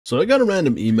So I got a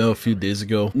random email a few days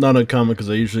ago, not uncommon because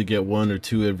I usually get one or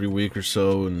two every week or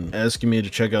so, and asking me to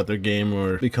check out their game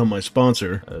or become my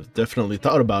sponsor. I've definitely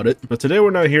thought about it, but today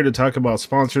we're not here to talk about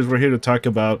sponsors. We're here to talk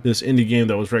about this indie game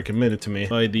that was recommended to me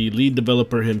by the lead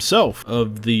developer himself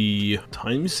of the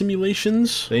time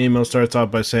simulations. The email starts off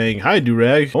by saying, "Hi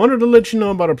Durag, I wanted to let you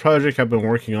know about a project I've been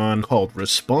working on called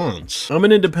Response. I'm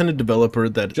an independent developer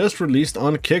that just released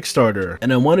on Kickstarter,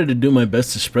 and I wanted to do my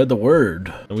best to spread the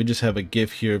word." And we just have a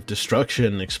GIF here of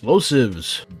destruction,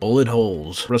 explosives, bullet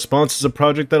holes. Response is a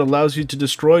project that allows you to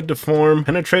destroy, deform,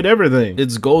 penetrate everything.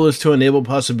 Its goal is to enable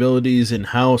possibilities in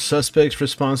how suspects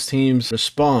response teams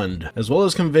respond, as well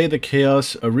as convey the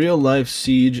chaos a real-life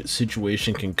siege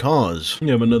situation can cause. You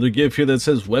have another GIF here that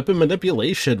says weapon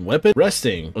manipulation, weapon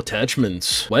resting,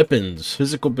 attachments, weapons,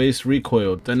 physical-based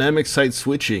recoil, dynamic sight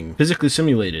switching, physically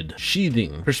simulated,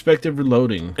 sheathing, perspective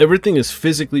reloading. Everything is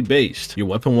physically based. Your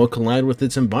weapon will collide with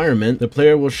its environment. The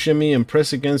player will shimmy and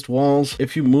press against walls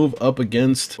if you move up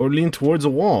against or lean towards a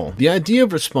wall. The idea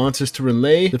of Response is to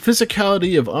relay the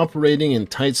physicality of operating in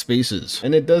tight spaces,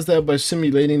 and it does that by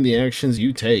simulating the actions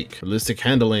you take. Realistic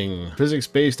handling,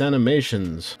 physics-based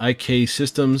animations, IK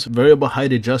systems, variable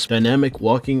height adjustment, dynamic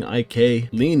walking IK,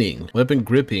 leaning, weapon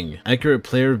gripping, accurate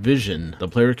player vision. The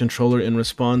player controller in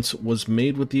Response was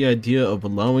made with the idea of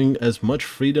allowing as much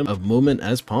freedom of movement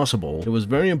as possible. It was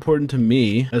very important to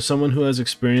me, as someone who has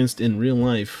experienced in real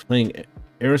life playing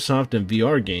airsoft and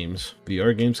VR games.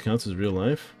 VR games counts as real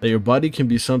life? That your body can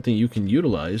be something you can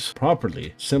utilize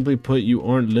properly. Simply put, you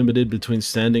aren't limited between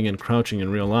standing and crouching in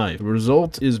real life. The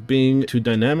result is being to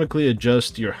dynamically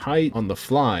adjust your height on the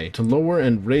fly, to lower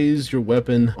and raise your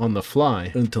weapon on the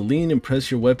fly, and to lean and press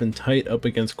your weapon tight up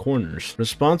against corners.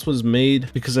 Response was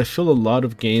made because I feel a lot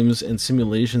of games and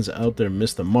simulations out there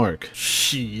miss the mark.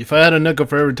 Shit, if I had a nickel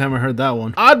for every time I heard that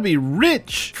one, I'd be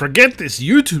rich! Forget this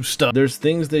YouTube stuff! There's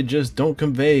things they just don't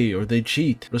convey or they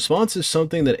cheat. Response is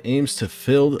something that aims to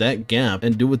fill that gap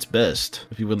and do its best.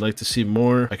 If you would like to see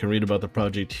more, I can read about the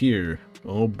project here.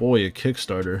 Oh boy, a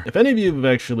Kickstarter. If any of you have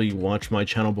actually watched my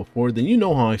channel before, then you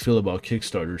know how I feel about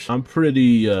Kickstarters. I'm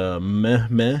pretty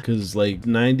meh, because like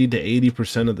 90 to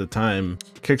 80% of the time,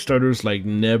 Kickstarters like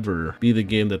never be the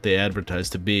game that they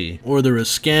advertise to be. Or they're a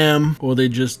scam, or they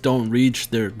just don't reach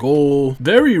their goal.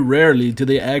 Very rarely do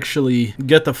they actually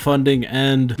get the funding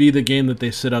and be the game that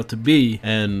they set out to be.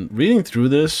 And reading through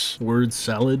this word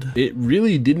salad, it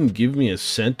really didn't give me a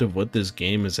sense of what this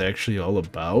game is actually all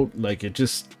about. Like, it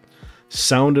just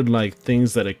sounded like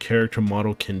things that a character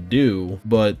model can do,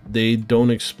 but they don't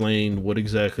explain what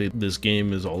exactly this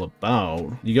game is all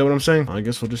about. You get what I'm saying? I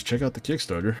guess we'll just check out the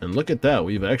Kickstarter. And look at that,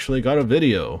 we've actually got a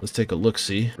video. Let's take a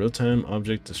look-see. Real-time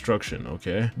object destruction,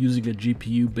 okay. Using a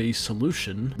GPU-based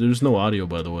solution. There's no audio,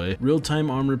 by the way. Real-time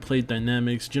armor plate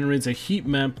dynamics generates a heat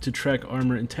map to track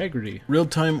armor integrity.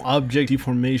 Real-time object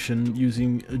deformation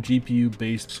using a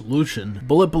GPU-based solution.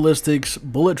 Bullet ballistics,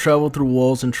 bullet travel through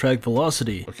walls and track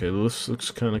velocity. Okay, this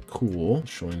looks kind of cool.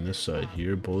 Showing this side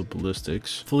here, bullet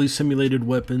ballistics. Fully simulated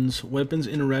weapons. Weapons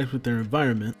interact with their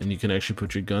environment, and you can actually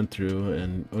put your gun through.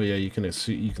 And oh yeah, you can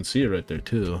see it right there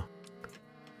too.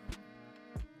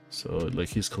 So like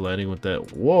he's colliding with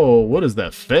that. Whoa, what is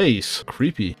that face?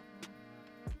 Creepy.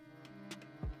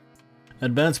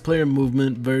 Advanced player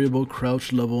movement, variable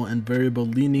crouch level, and variable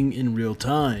leaning in real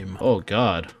time. Oh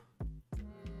god.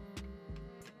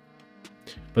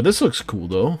 But this looks cool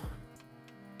though.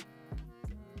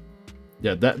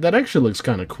 Yeah, that actually looks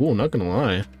kind of cool, not gonna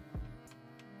lie.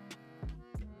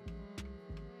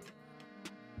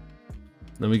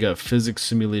 Then we got physics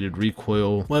simulated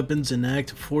recoil. Weapons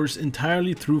enact force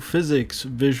entirely through physics.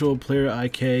 Visual player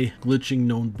IK, glitching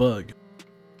known bug.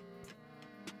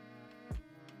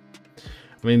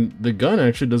 I mean, the gun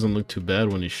actually doesn't look too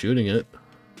bad when he's shooting it.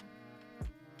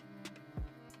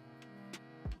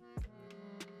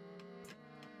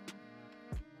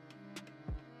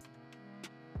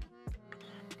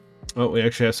 Oh, we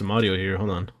actually have some audio here.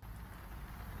 Hold on.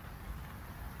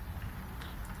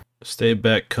 Stay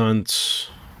back, cunts.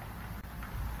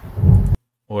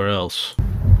 Or else.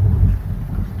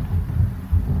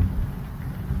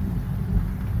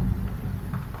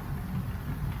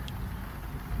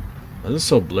 This is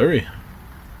so blurry.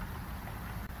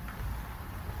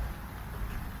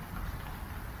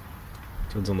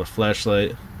 Turns on the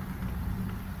flashlight.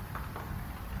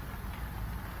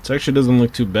 This actually doesn't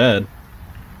look too bad.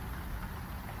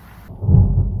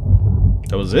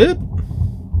 That was it?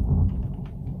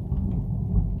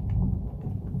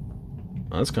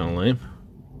 Oh, that's kind of lame.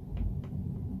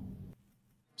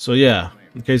 So yeah,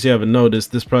 In case you haven't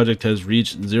noticed, this project has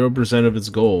reached 0% of its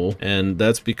goal, and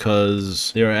that's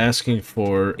because they are asking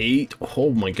for 8.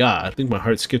 Oh my god, I think my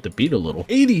heart skipped a beat a little.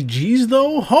 80 G's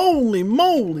though? Holy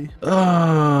moly!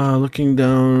 Looking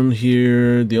down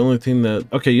here, the only thing that...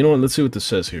 Okay, you know what? Let's see what this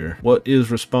says here. What is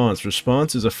Response?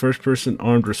 Response is a first-person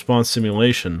armed response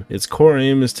simulation. Its core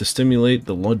aim is to stimulate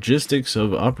the logistics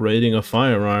of operating a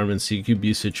firearm in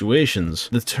CQB situations.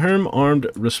 The term armed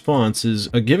response is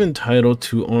a given title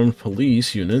to armed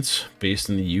police units based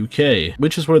in the UK,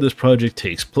 which is where this project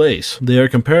takes place. They are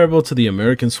comparable to the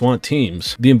American SWAT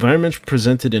teams. The environments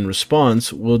presented in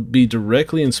Response will be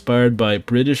directly inspired by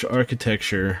British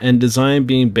architecture and design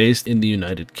being based in the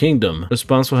United Kingdom.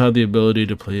 Response will have the ability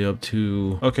to play up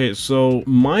to... Okay, so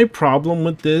my problem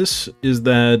with this is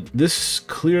that this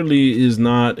clearly is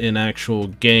not an actual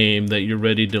game that you're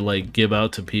ready to like give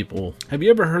out to people. Have you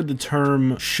ever heard the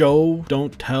term show,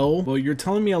 don't tell? Well, you're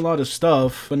telling me a lot of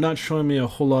stuff, but not showing me a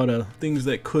whole lot of things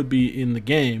that could be in the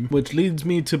game, which leads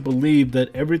me to believe that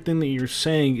everything that you're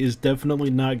saying is definitely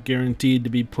not guaranteed to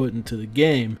be put into the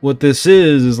game. What this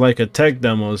is like a tech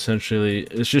demo essentially.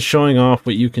 It's just showing off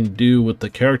what you can do with the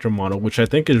character model, which I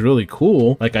think is really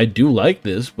cool. Like, I do like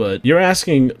this, but you're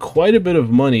asking quite a bit of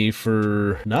money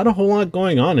for not a whole lot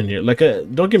going on in here. Like,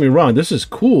 don't get me wrong, this is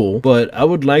cool, but I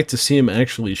would like to see him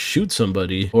actually shoot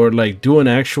somebody or like do an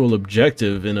actual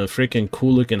objective in a freaking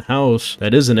cool looking house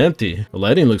that isn't empty. The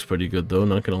lighting looks pretty good though,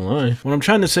 not gonna lie. What I'm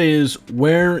trying to say is,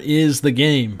 where is the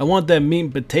game? I want that meat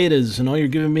and potatoes, and all you're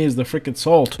giving me is the freaking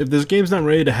salt. If this game's not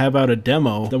ready to have out a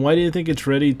demo, then why do you think it's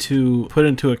ready to put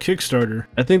into a Kickstarter?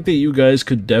 I think that you guys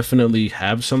could definitely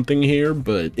have something here,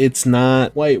 but it's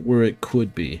not quite where it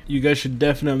could be. You guys should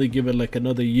definitely give it like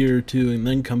another year or two and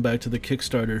then come back to the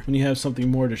Kickstarter when you have something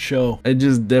more to show. I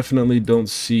just definitely don't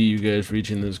see you guys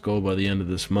reaching this goal by the end of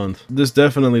this month. This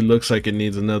definitely looks like it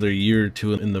needs another year or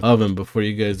two in the oven before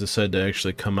you guys decide to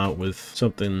actually come out with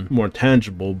something more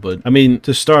tangible. But I mean,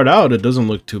 to start out, it doesn't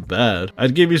look too bad.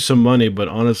 I'd give you some money, but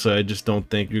honestly, I just don't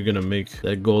think you're gonna make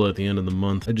that goal at the end of the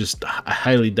month. I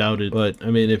highly doubt it. But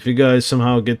I mean, if you guys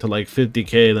somehow get to like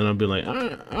 50k, then I'll be like,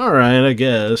 all right, I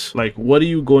guess. Like, what are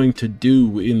you going to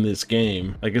do in this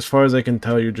game? Like, as far as I can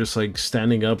tell, you're just like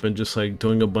standing up and just like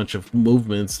doing a bunch of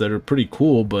movements that are pretty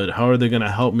cool, but how are they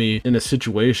gonna help me in a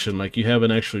situation? Like, you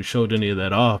haven't actually showed any of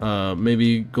that off.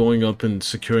 Maybe going up and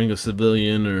securing a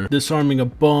civilian or disarming a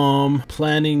bomb,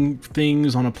 planning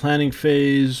things on a planning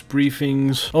phase,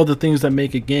 briefings, all the things that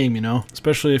make a game, you know?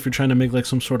 Especially if you're trying to make like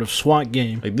some sort of SWAT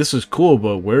game. Like, this is cool,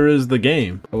 but where is the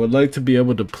game? I would like to be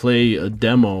able to play a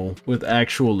demo with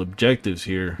actual objectives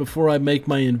here before I make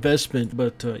my investment.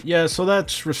 But yeah, so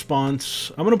that's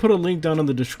Response. I'm gonna put a link down in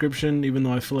the description, even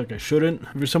though I feel like I shouldn't.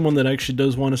 If you're someone that actually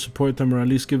does want to support them, or at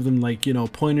least give them like, you know,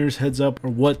 pointers, heads up, or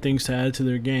what things to add to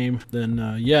their game,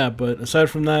 then yeah. But aside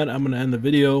from that, I'm gonna end the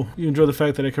video. You enjoy the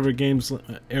fact that I cover games,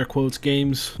 air quotes,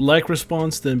 games like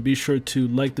Response, then be sure to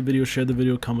like the video, share the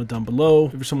video, comment down below.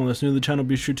 If you're someone that's new to the channel,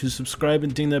 be sure to subscribe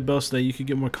and ding that bell so that you can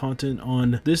get more content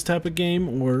on this type of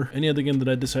game or any other game that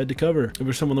I decide to cover. If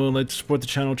you're someone that would like to support the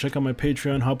channel, check out my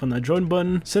Patreon, hop on that join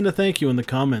button, send a thank you in the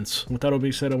comments. With that all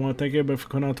being said, I want to thank everybody for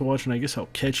coming out to watch, and I guess I'll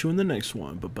catch you in the next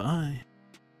one. Bye-bye.